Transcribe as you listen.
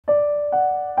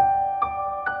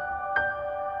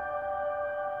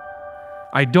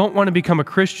I don't want to become a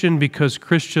Christian because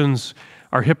Christians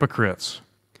are hypocrites.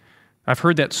 I've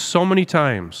heard that so many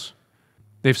times.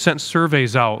 They've sent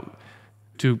surveys out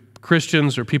to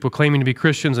Christians or people claiming to be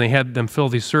Christians, and they had them fill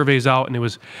these surveys out, and it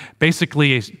was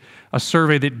basically a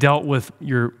survey that dealt with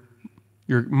your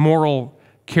moral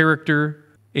character,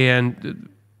 and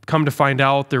come to find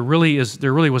out there really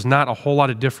was not a whole lot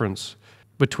of difference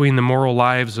between the moral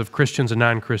lives of Christians and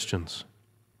non-Christians.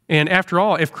 And after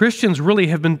all, if Christians really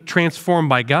have been transformed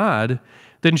by God,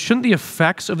 then shouldn't the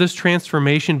effects of this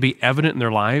transformation be evident in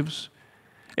their lives?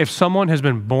 If someone has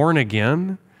been born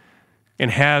again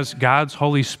and has God's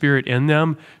Holy Spirit in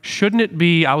them, shouldn't it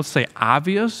be, I would say,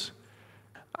 obvious?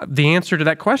 The answer to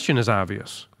that question is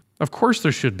obvious. Of course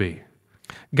there should be.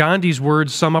 Gandhi's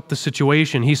words sum up the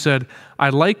situation. He said, "I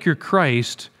like your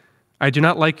Christ, I do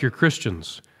not like your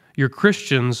Christians. Your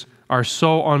Christians are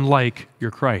so unlike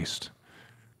your Christ."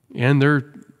 And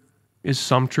there is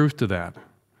some truth to that.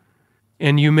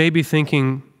 And you may be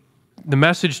thinking, the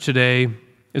message today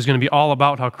is going to be all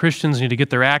about how Christians need to get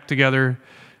their act together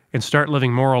and start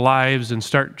living moral lives and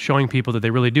start showing people that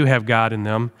they really do have God in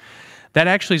them. That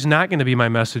actually is not going to be my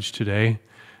message today,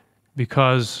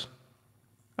 because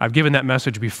I've given that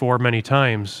message before many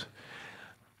times.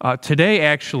 Today,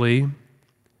 actually,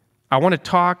 I want to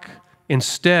talk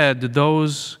instead to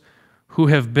those who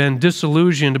have been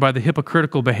disillusioned by the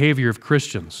hypocritical behavior of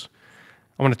Christians.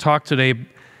 I want to talk today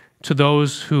to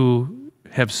those who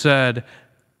have said,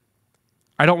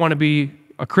 "I don't want to be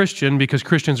a Christian because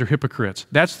Christians are hypocrites."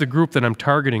 That's the group that I'm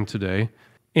targeting today.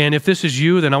 And if this is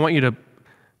you, then I want you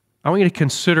to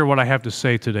consider what I have to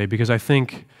say today, because I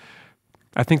think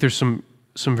there's some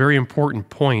very important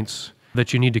points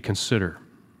that you need to consider.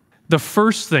 The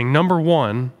first thing, number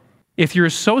one, if you're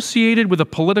associated with a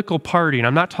political party, and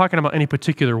I'm not talking about any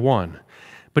particular one,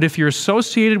 but if you're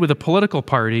associated with a political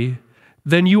party,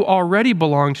 then you already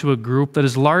belong to a group that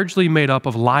is largely made up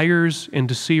of liars and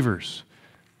deceivers.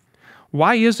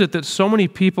 Why is it that so many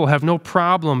people have no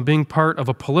problem being part of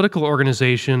a political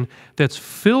organization that's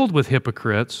filled with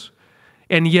hypocrites,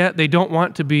 and yet they don't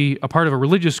want to be a part of a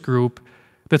religious group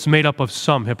that's made up of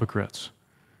some hypocrites?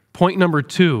 Point number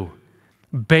two,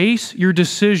 base your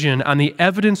decision on the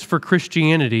evidence for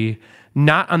Christianity,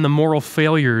 not on the moral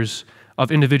failures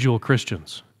of individual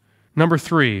Christians. Number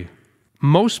three,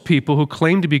 most people who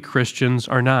claim to be Christians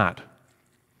are not.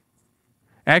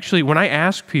 Actually, when I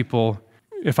ask people,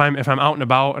 if I'm out and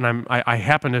about and I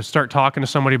happen to start talking to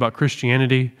somebody about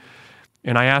Christianity,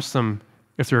 and I ask them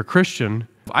if they're a Christian,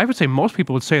 I would say most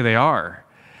people would say they are.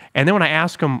 And then when I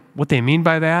ask them what they mean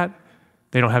by that,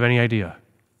 they don't have any idea.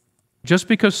 Just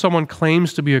because someone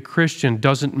claims to be a Christian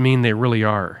doesn't mean they really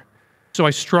are. So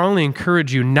I strongly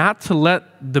encourage you not to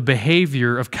let the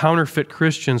behavior of counterfeit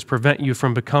Christians prevent you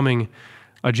from becoming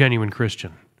a genuine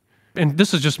Christian. And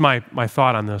this is just my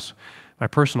thought on this, my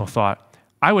personal thought.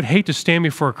 I would hate to stand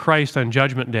before Christ on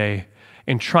Judgment Day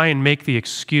and try and make the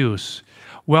excuse,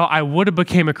 well, I would have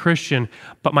became a Christian,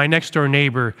 but my next door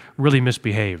neighbor really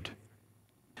misbehaved.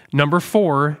 Number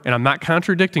four, and I'm not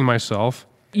contradicting myself,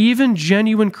 even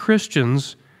genuine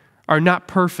Christians are not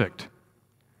perfect.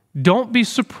 Don't be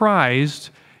surprised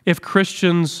if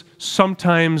Christians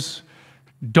sometimes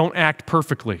don't act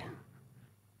perfectly.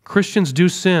 Christians do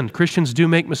sin. Christians do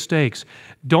make mistakes.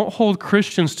 Don't hold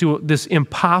Christians to this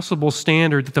impossible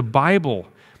standard that the Bible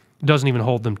doesn't even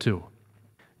hold them to.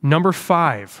 Number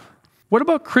five, what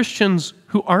about Christians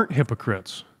who aren't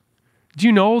hypocrites? Do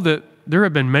you know that there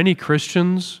have been many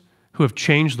Christians who have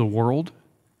changed the world?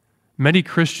 Many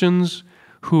Christians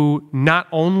who not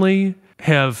only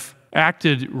have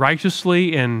acted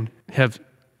righteously and have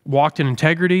walked in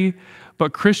integrity,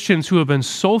 but Christians who have been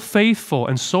so faithful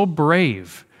and so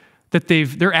brave that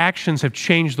their actions have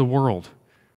changed the world.